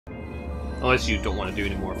Unless you don't want to do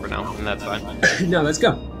any more for now, and that's fine. No, let's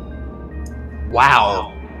go.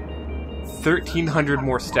 Wow. 1,300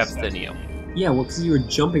 more steps than you. Yeah, well, because you were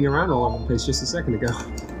jumping around all over the place just a second ago.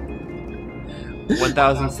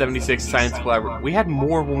 1,076 science collaborators. We had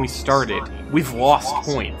more when we started. We've lost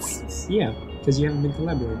points. Yeah, because you haven't been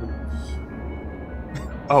collaborating.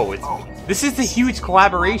 Oh, this is a huge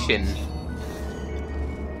collaboration.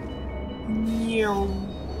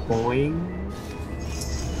 Boing.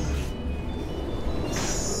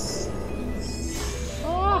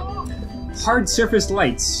 Hard surface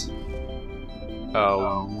lights.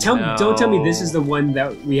 Oh, Don't tell me this is the one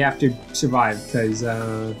that we have to survive, because,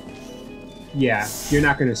 yeah, you're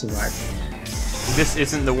not gonna survive. This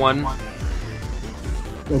isn't the one.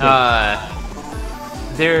 Okay.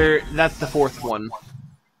 That's the fourth one.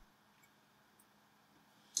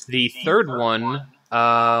 The third one,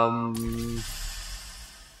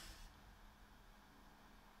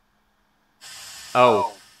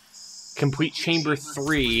 oh. Complete Chamber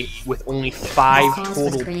 3 with only 5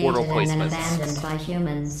 total portal placements. Abandoned by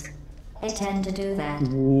humans. They tend to do that.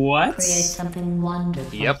 What? Create something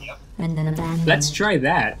wonderful. Yep. And then abandon. Let's try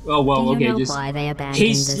that. Oh, well, Do you okay, know just why they abandoned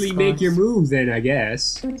hastily this make your course? move then, I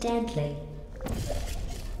guess. Too deadly.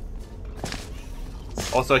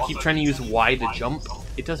 Also, I keep trying to use Y to jump.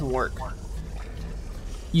 It doesn't work.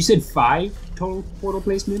 You said 5 total portal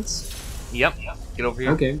placements? Yep. Get over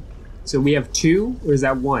here. Okay. So we have 2, or is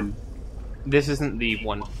that 1? This isn't the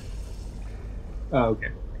one. Oh, okay.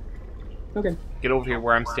 Okay. Get over here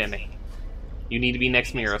where I'm standing. You need to be next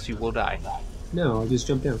to me or else you will die. No, I'll just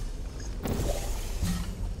jump down.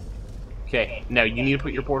 Okay, now you need to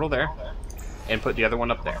put your portal there. And put the other one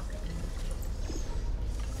up there.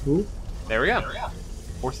 Ooh. There we go.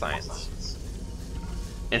 For science.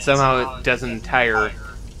 And somehow it does an entire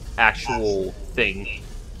actual thing.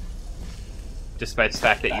 Despite the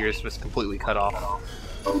fact that yours was completely cut off.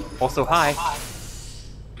 Also, hi.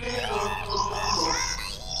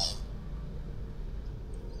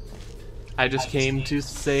 I just came to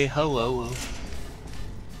say hello.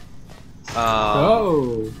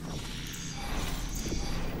 Oh!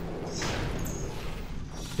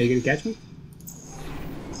 Are you gonna catch me?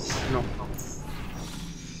 No.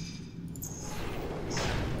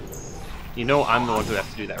 You know I'm the one who has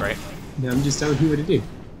to do that, right? No, I'm just telling you what to do.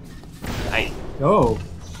 Oh!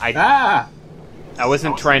 I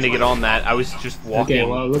wasn't trying to get on that. I was just walking. Okay,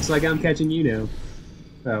 well, it looks like I'm catching you now.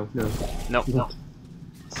 Oh, no. Nope.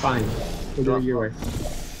 Fine. We'll do it your way.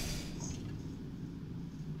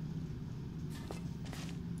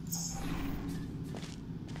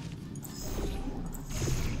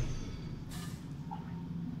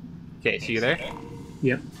 Okay, so you there?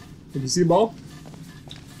 Yep. Did you see the ball?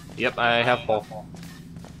 Yep, I have ball.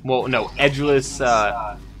 Well, no, edgeless,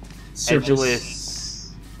 edgeless...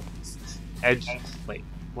 Wait,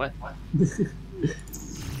 what?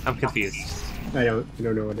 I'm confused. I don't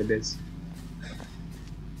know what it is.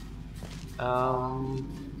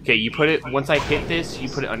 Okay, you put it, once I hit this, you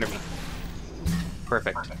put it under me.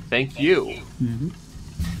 Perfect. Thank you. Mm-hmm.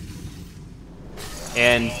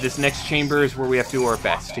 And this next chamber is where we have to do our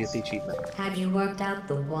best to get the achievement. Have you worked out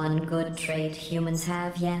the one good trait humans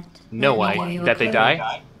have yet? No, Let me give you a that they clue.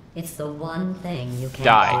 die? It's the one thing you can't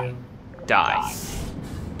Die. do. Die.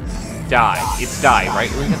 Die. It's die,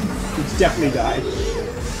 right, Lincoln? It's definitely died.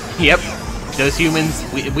 Yep. Those humans,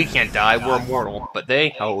 we can't die, we're immortal. But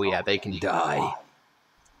they, oh yeah, they can die.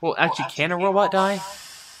 Well, actually, can a robot die?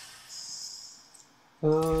 I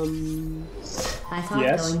thought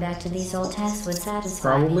Yes. going back to these old tests would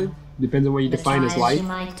satisfy Probably. me. Depends on what you The define as times life. you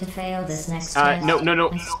might to fail this next No, test, no.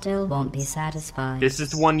 I still won't be satisfied. This is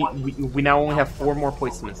the one, we now only have 4 more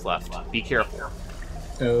placements left. Be careful.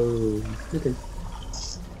 Oh, okay.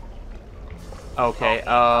 Okay,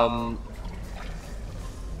 how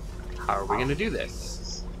are we gonna do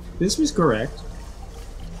this? This was correct.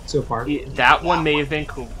 So far. That one may have been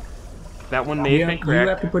cool. That one may have been You correct.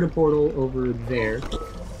 have to put a portal over there.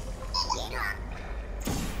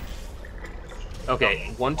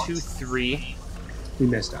 Okay, 1, 2, 3, We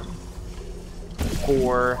messed up.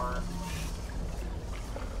 4.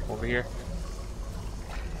 Over here.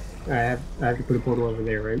 I have to put a portal over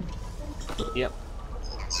there, right? Yep.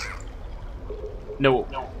 No,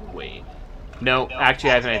 wait. No, actually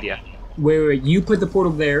I have an idea. Wait. You put the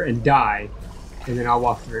portal there and die, and then I'll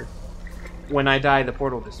walk through. When I die, the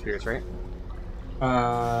portal disappears, right?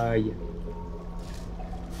 Yeah.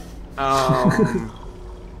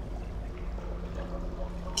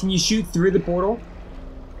 Can you shoot through the portal?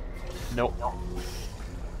 Nope.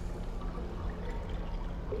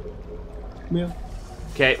 Yeah.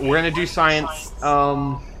 Okay, we're gonna do science.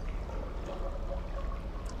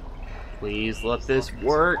 Please let this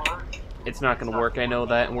work. It's not gonna work, I know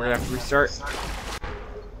that, and we're gonna have to restart.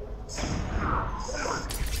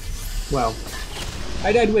 Well,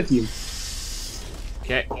 I died with you.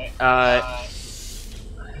 Okay, I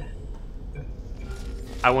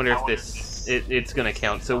wonder if this... it's gonna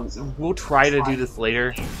count, so we'll try to do this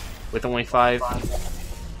later with only 5.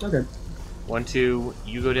 Okay. 1, 2,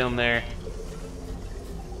 you go down there.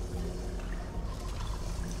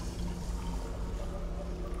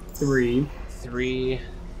 3, 3,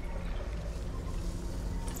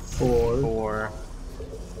 4. 4.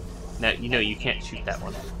 Now, you know you can't shoot that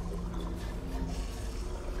one.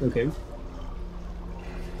 Okay.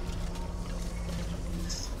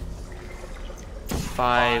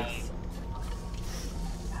 5.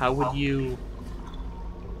 How would you...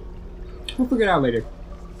 We'll figure it out later.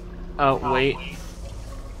 Oh, wait.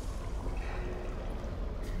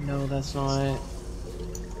 No, that's not...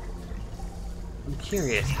 I'm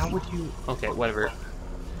curious, how would you... Okay, whatever.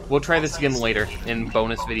 We'll try this again later, in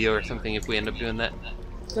bonus video or something if we end up doing that.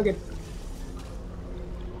 Okay.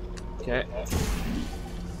 Okay.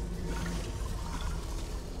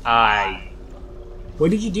 What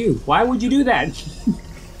did you do? Why would you do that?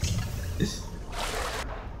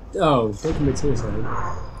 Oh, don't commit suicide.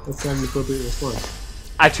 That's not an appropriate response.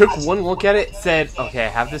 I took one look at it, said, okay, I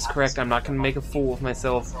have this correct, I'm not going to make a fool of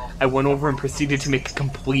myself. I went over and proceeded to make a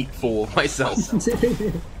complete fool of myself. Could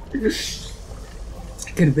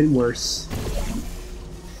have been worse.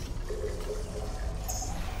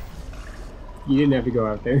 You didn't have to go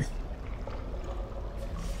out there.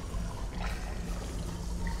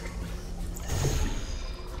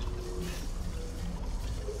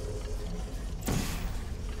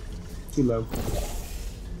 Too low.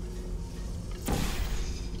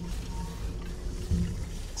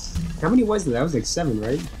 How many was that? That was like 7,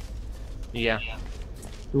 right? Yeah.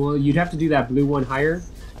 Well, you'd have to do that blue one higher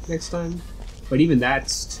next time. But even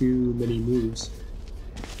that's too many moves.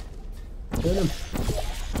 Get him.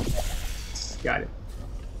 Got it.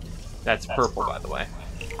 That's purple, by the way.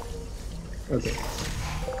 Okay.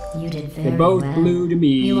 You did very They're both well. blue to me.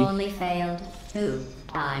 You only failed 2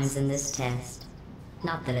 times in this test.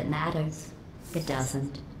 Not that it matters. It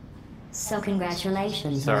doesn't. So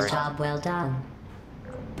congratulations on Sorry. a job well done.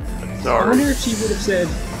 I Sorry. wonder if she would have said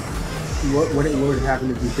what would have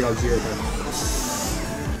happened if you failed 0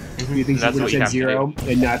 times. Do you think she That's would what have you said have to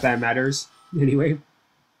 0 and not that matters anyway?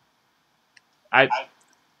 I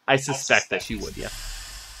suspect that she would, yeah.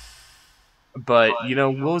 But, you know,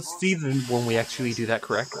 we'll see then when we actually do that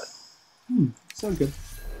correctly. Sounds good.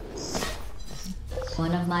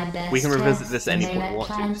 One of my best We can revisit tests, this and any they point we let want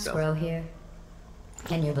to, plants so. grow here.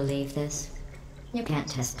 Can you believe this? You can't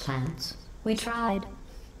test plants. We tried.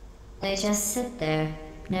 They just sit there,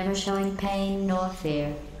 never showing pain nor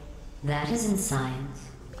fear. That isn't science.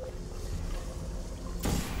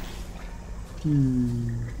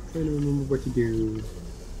 Trying to remember what to do.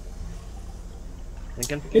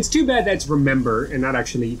 Thinking? It's too bad that's remember and not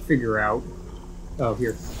actually figure out. Oh,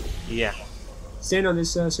 here. Yeah. Stand on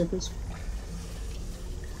this surface.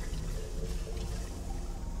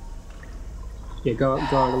 Yeah, go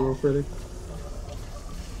out a little further.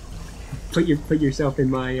 Put yourself in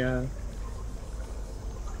my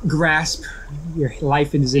grasp. Your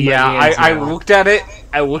life is in my hands. I now. looked at it,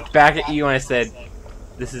 I looked back at you, and I said,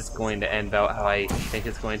 this is going to end about how I think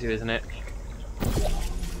it's going to, isn't it?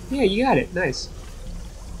 Yeah, you got it. Nice.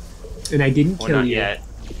 And I didn't Or kill not you. yet.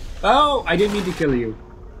 Oh, I didn't mean to kill you.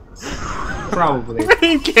 Probably.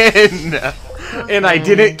 Again! And I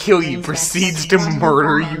didn't kill you, proceeds to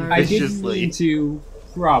murder you I didn't viciously. mean to.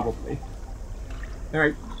 Probably.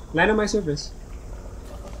 Alright, land on my surface.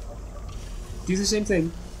 Do the same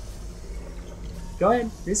thing. Go ahead,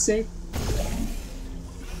 it's safe.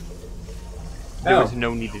 There Oh. was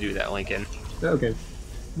no need to do that, Lincoln. Okay.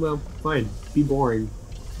 Well, fine. Be boring.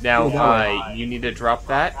 Now, Oh, that way. you need to drop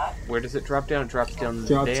that. Where does it drop down? It drops down Drops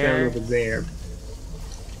down there. over there.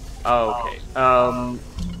 Oh, okay.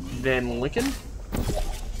 Then Lincoln?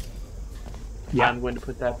 Yeah. I'm going to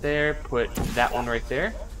put that there, put that one right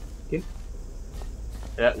there. Okay.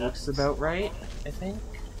 That looks about right, I think.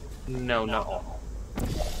 No, not all.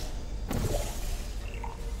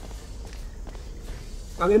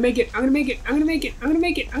 I'm gonna make it. I'm gonna make it. I'm gonna make it. I'm gonna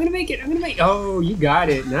make it. I'm gonna make it. I'm gonna make it. Oh, you got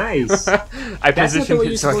it. Nice. I That's not the positioned way it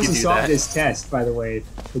you're so I supposed could to do solve that. this test, by the way.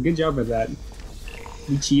 Well, good job with that.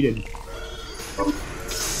 You cheated.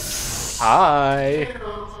 Hi.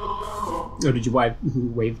 Oh, did you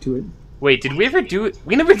wave to it? Wait, did we ever do it?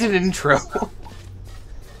 We never did an intro.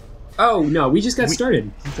 Oh, no, we just got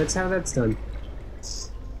started. That's how that's done.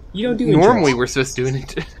 You don't do intros. Normally we're supposed to do an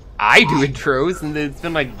intro. I do intros, and it's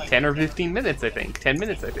been like 10 or 15 minutes, I think. 10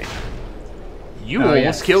 minutes, I think. You Oh, yeah.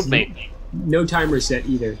 almost killed me. No timer set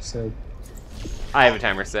either, so... I have a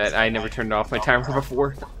timer set. I never turned off my timer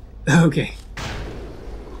before. Okay.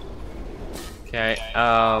 Okay,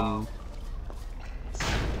 I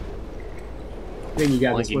think you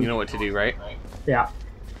got this Lincoln, one. you know what to do, right? Yeah.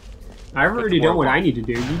 I've already the done what portal. I need to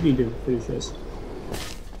do. You need to finish this.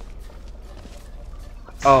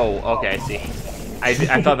 Oh, okay, I see.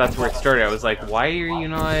 I thought that's where it started. I was like, why are you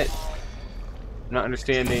not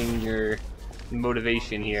understanding your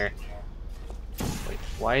motivation here? Like,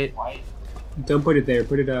 why? Don't put it there.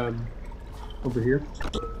 Put it over here,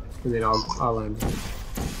 and then I'll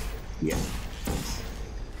yeah.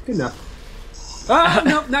 Good enough. Ah,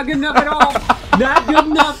 nope, not good enough at all. Not good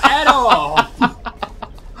enough at all.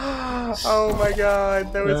 Oh my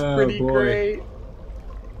god, that was Oh, pretty boy. great.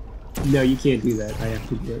 No, you can't do that. I have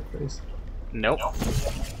to do it first. Nope.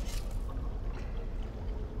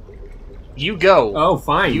 You go. Oh,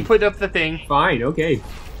 fine. You put up the thing. Fine. Okay.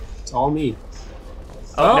 It's all me.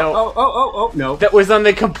 Oh, no. Oh, no. That was on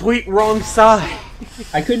the complete wrong side.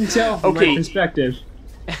 I couldn't tell from Okay. my perspective.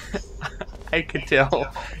 I could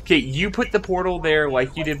tell. Okay, you put the portal there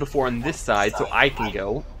like you did before on this side, so I can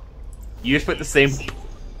go. You just put the same...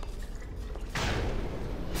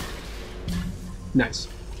 Nice.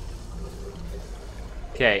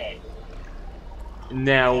 Okay.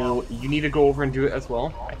 Now, you need to go over and do it as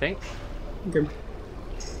well, I think. Okay.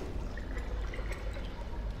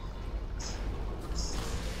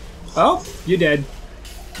 Oh, you're dead.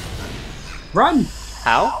 Run!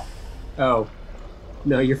 How? Oh.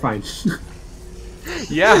 No, you're fine.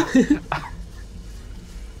 Yeah.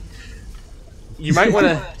 You might want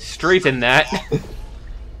to straighten that.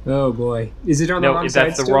 Oh boy. Is it on the No, wrong side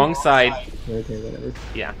that's the still? wrong side. Okay, whatever.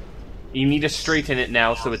 Yeah. You need to straighten it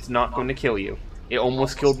now so it's not going to kill you. It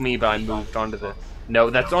almost killed me, but I moved onto the... No,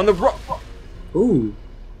 that's on the wrong... Ooh.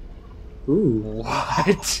 Ooh.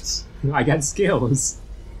 What? I got skills.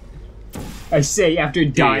 I say after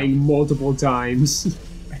dying multiple times.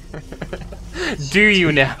 Do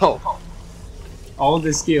you now? All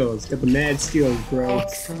the skills. Got the mad skills, bro.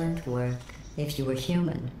 Excellent work. If you were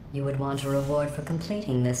human, you would want a reward for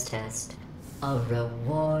completing this test. A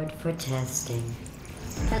reward for testing.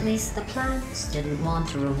 At least the plants didn't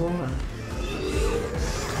want a reward.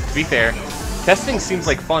 To be fair, testing seems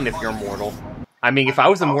like fun if you're immortal. I mean, if I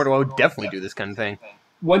was immortal, I would definitely do this kind of thing.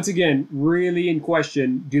 Once again, really in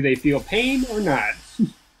question, do they feel pain or not?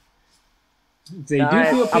 If they do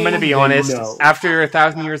feel pain, I'm gonna be then honest. no. After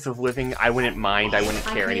 1,000 years of living, I wouldn't mind. I wouldn't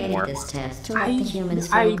I care created anymore. this test to let the humans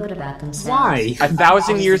feel I- good about themselves. Why?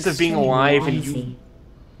 1,000 It's years of being extremely alive, and easy.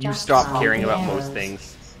 you Just stop follow caring the about most arrows.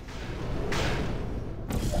 things.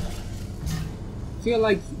 I feel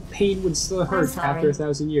like pain would still hurt sorry. after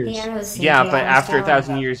 1,000 years. The arrows seem Yeah, to but always after follow.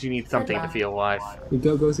 1,000 years, you need something to luck. feel alive. You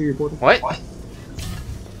go through your portal. What?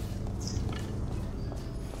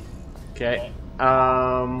 Okay.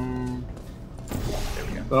 There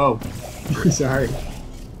we go. Oh, sorry.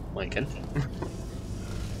 Lincoln.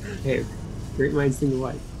 Hey, great minds think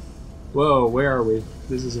alike. Whoa, where are we?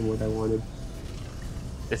 This isn't what I wanted.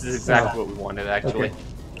 This is exactly what we wanted, actually.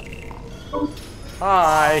 Okay.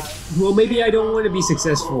 Hi! Well, maybe I don't want to be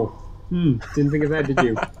successful. Didn't think of that, did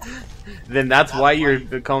you? Then that's why you're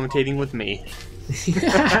commentating with me.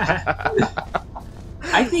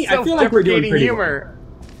 I feel like we're doing Self-deprecating pretty humor. well.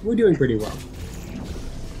 We're doing pretty well.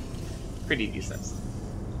 Pretty decent.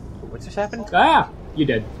 What just happened? Ah! You're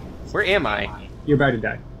dead. Where am I? You're about to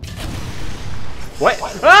die. What?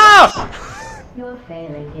 Ah! Your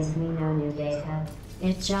failing gives me no new data.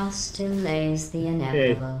 It just delays the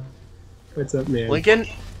inevitable. What's up, man? Lincoln?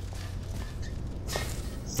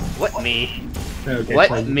 What me? Okay, What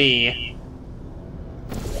fine. me?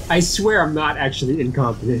 I swear I'm not actually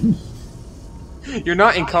incompetent. You're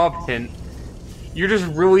not incompetent. You're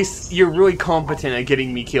just you're really competent at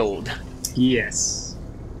getting me killed. Yes.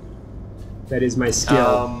 That is my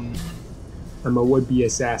skill. I'm a would-be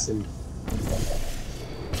assassin.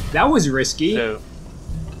 That was risky. So,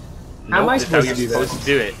 How am I that's supposed how to you're do that? supposed to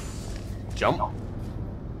do it. Jump.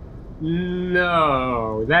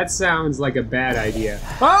 No, that sounds like a bad idea.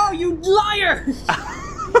 Oh, you liar!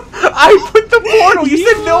 I put the portal! You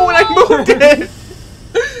said no when I moved it!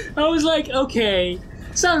 I was like, okay,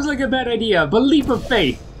 sounds like a bad idea, but leap of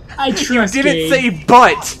faith. I trust You didn't Gabe. say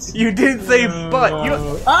but! You didn't say but! You...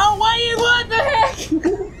 Oh, what the heck?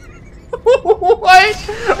 What?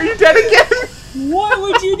 Are you dead again? Why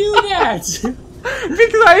would you do that?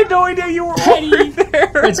 Because I had no idea you were Petty. over there!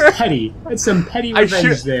 That's petty. That's some petty I revenge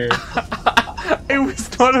should- there. It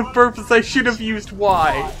was not on purpose, I should have used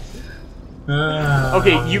Y.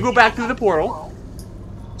 Okay, you go back through the portal.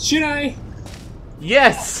 Should I?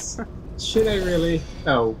 Yes! Should I really?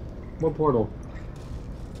 Oh, what portal?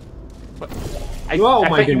 I Oh, my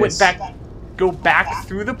thought you went goodness. back. Go back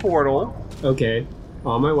through the portal. Okay,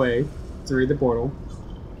 on my way through the portal.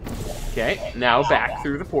 Okay, now back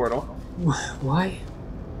through the portal. Why?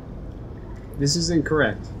 This is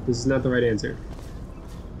incorrect. This is not the right answer.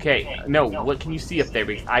 Okay, no, what can you see up there?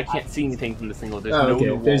 Because I can't see anything from the single. There's Oh, no okay.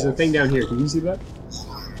 new There's a walls. thing down here. Can you see that?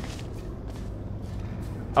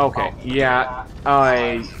 Okay, yeah.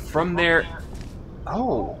 From there.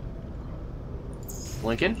 Oh.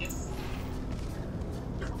 Lincoln?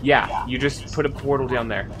 Yeah, you just put a portal down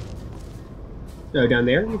there. Oh, down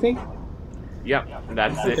there, you think? Yep,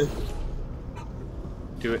 that's Okay. it.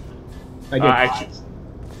 Do it. I did.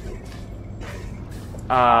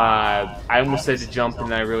 I almost said to jump,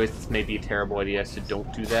 and then I realized this may be a terrible idea, so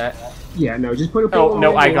don't do that. Yeah, no, just put a portal Oh,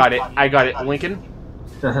 no, right I here. got it. I got it. Lincoln?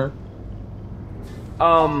 Uh-huh.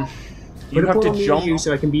 You Put a have to portal near jump. you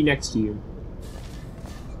so I can be next to you.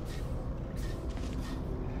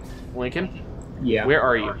 Lincoln? Yeah. Where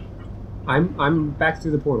are you? I'm back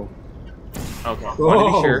through the portal. Okay, want to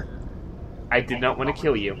Whoa. be sure. I did not want to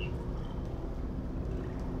kill you.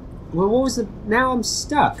 Well, what was the... Now I'm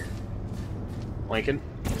stuck. Lincoln?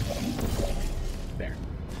 There.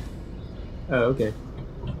 Oh, okay.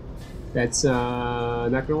 That's, not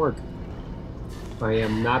gonna work. I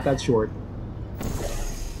am not that short.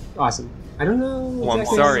 Awesome. I don't know Well, I'm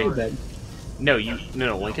exactly sorry. how to do that. No,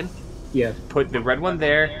 no, Lincoln. Yeah. Put the red one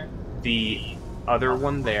there, the other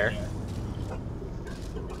one there.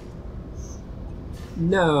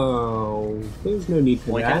 No. There's no need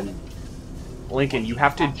for that. Lincoln? Lincoln, you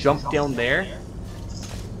have to jump down there.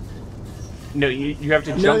 No, you have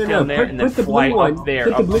to No, jump no, no. down there Put- and then put the fly blue one- up there, put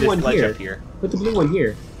the up blue this one ledge here. up here. Put the blue one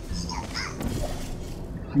here.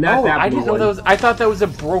 Not Oh, that blue I didn't know one. that was. I thought that was a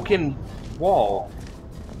broken wall.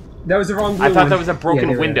 That was the wrong blue I thought one. that was a broken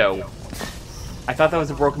Yeah, there we go. window. I thought that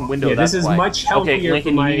was a broken window. Yeah, that's this is why. much healthier Okay, for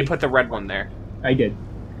Lincoln, my- you need to put the red one there. I did.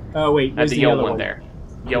 Oh, wait. And Where's the the yellow one one there.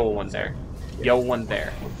 Yellow one there. Yellow one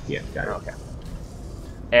there. Yeah, got it. Okay.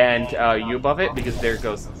 And you above it because there it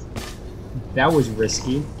goes. That was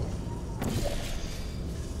risky.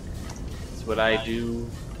 That's what I do.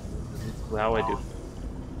 That's how I do.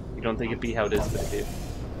 You don't think it'd be how it is, but it is.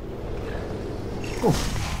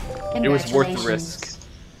 It was worth the risk.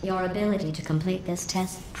 Your ability to complete this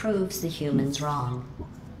test proves the humans wrong.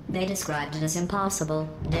 They described it as impossible,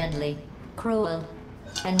 deadly, cruel,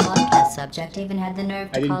 and one test subject even had the nerve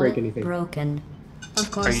I to didn't call break it anything. broken. Of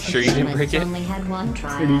course, Are you sure you the didn't humans break it? only had one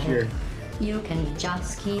try Pretty at sure. it. You can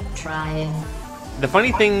just keep trying. The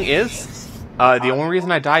funny thing is, the only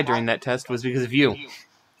reason I died during that test was because of you.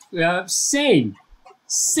 Same.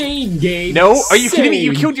 Same, Gabe. No? Are you kidding me?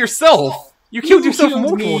 You Same. killed yourself! You killed yourself killed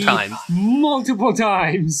multiple me times! Multiple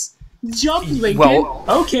times. Jump, Lincoln. Well-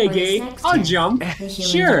 Okay, For this Gabe. next I'll test, jump. the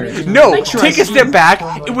humans Sure. originally No, I trust take a step you.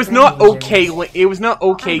 back. It was not okay. It was not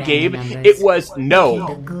okay, Gabe. It was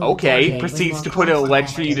no. Okay. Proceeds to put a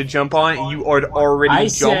ledge for you to jump on. You had already I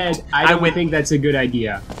jumped. said I don't went. think that's a good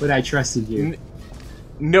idea, but I trusted you.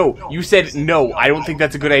 No, you said no. I don't think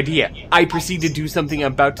that's a good idea. I proceeded to do something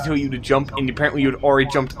I'm about to tell you to jump, and apparently you had already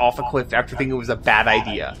jumped off a cliff after thinking it was a bad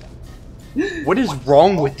idea. What is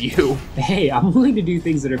wrong with you? Hey, I'm willing to do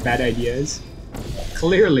things that are bad ideas.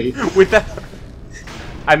 Clearly. With that,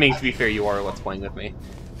 I mean, to be fair, you are Let's Playing with me.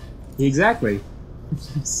 Exactly.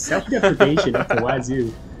 Self-deprecation up the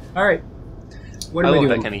wazoo. Alright. What I am I love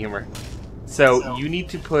doing? that kind of humor. So you need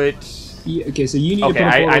to put. Yeah, okay, so you need Okay, to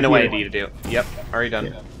put a I know what I here. need to do. Yep, already done.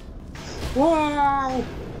 Yeah. Wow!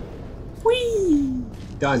 Whee!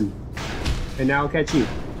 Done. And now I'll catch you.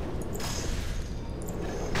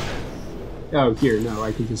 Oh, here, no,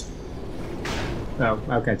 I can just... Oh,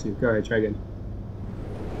 I'll catch you. Go ahead, try again.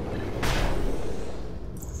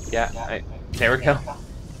 Yeah, there we go.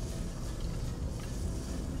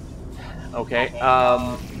 Okay,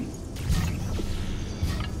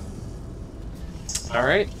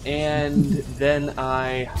 alright, and then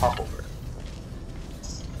I hop over.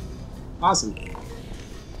 Awesome.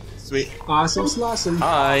 Sweet. Awesome slawsome.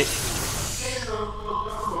 Hi.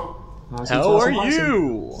 Awesome, How are slawsome, awesome.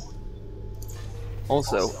 you?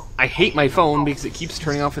 Also, I hate my phone because it keeps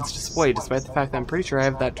turning off its display, despite the fact that I'm pretty sure I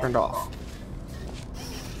have that turned off.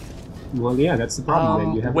 Well, yeah, that's the problem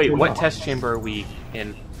then. You have it Wait, turned what off. test chamber are we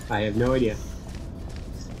in? I have no idea.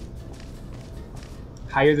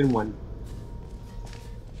 Higher than 1.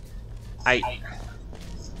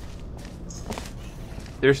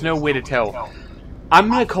 There's no way to tell. I'm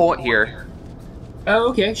gonna call it here. Oh,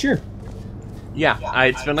 okay, sure. Yeah,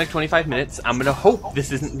 it's been like 25 minutes. I'm gonna hope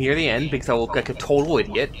this isn't near the end because I look like a total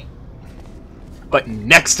idiot. But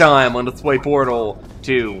next time on Let's Play Portal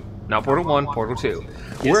 2, Not Portal 1, Portal 2.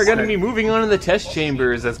 Yes, We're going to sir. be moving on in the test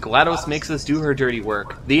chambers as GLaDOS makes us do her dirty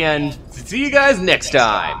work. The end. See you guys next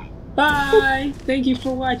time. Bye! Thank you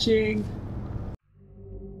for watching!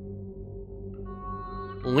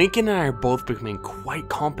 Lincoln and I are both becoming quite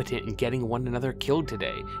competent in getting one another killed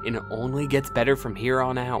today, and it only gets better from here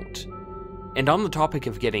on out. And on the topic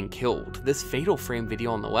of getting killed, this Fatal Frame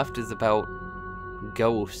video on the left is about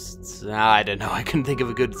ghosts. I don't know, I couldn't think of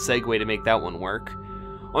a good segue to make that one work.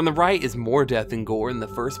 On the right is more death and gore in the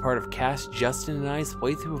first part of Cass, Justin, and I's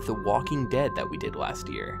playthrough of The Walking Dead that we did last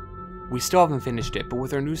year. We still haven't finished it, but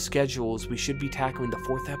with our new schedules, we should be tackling the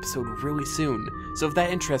 4th episode really soon, so if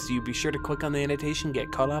that interests you, be sure to click on the annotation and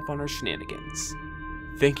get caught up on our shenanigans.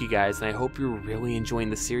 Thank you guys, and I hope you're really enjoying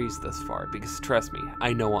the series thus far, because trust me,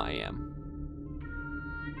 I know I am.